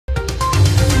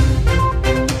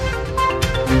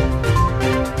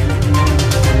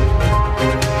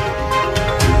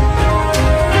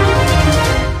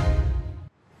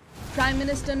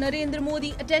Narendra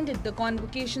Modi attended the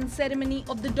convocation ceremony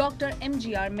of the Dr.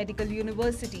 MGR Medical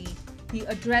University. He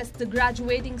addressed the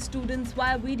graduating students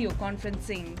via video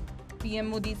conferencing. PM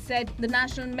Modi said the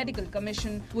National Medical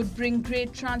Commission would bring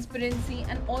great transparency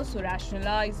and also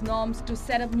rationalize norms to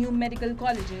set up new medical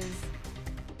colleges.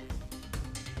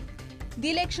 The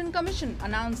Election Commission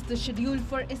announced the schedule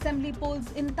for assembly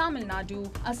polls in Tamil Nadu,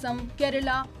 Assam,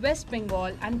 Kerala, West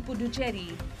Bengal and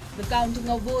Puducherry. The counting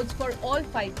of votes for all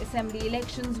 5 assembly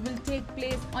elections will take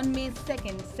place on May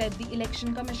 2nd, said the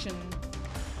Election Commission.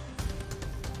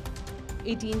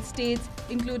 18 states,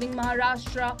 including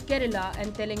Maharashtra, Kerala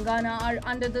and Telangana, are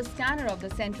under the scanner of the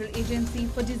Central Agency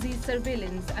for Disease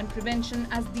Surveillance and Prevention,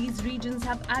 as these regions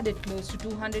have added close to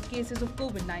 200 cases of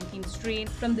COVID-19 strain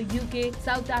from the UK,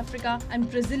 South Africa and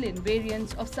Brazilian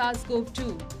variants of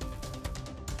SARS-CoV-2.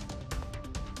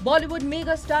 Bollywood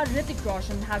megastar Hrithik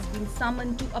Roshan has been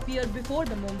summoned to appear before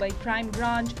the Mumbai crime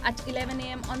branch at 11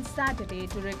 am on Saturday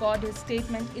to record his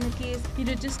statement in a case he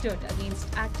registered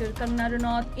against actor Kangana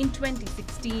Ranaut in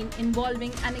 2016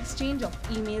 involving an exchange of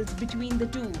emails between the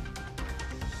two.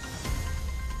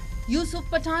 Yusuf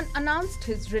Pathan announced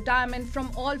his retirement from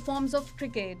all forms of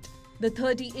cricket. The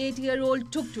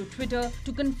 38-year-old took to Twitter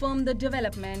to confirm the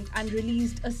development and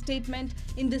released a statement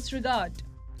in this regard.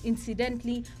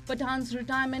 Incidentally, Pathan's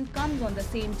retirement comes on the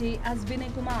same day as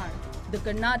Vinay Kumar. The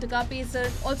Karnataka pacer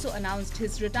also announced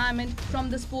his retirement from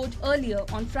the sport earlier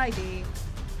on Friday.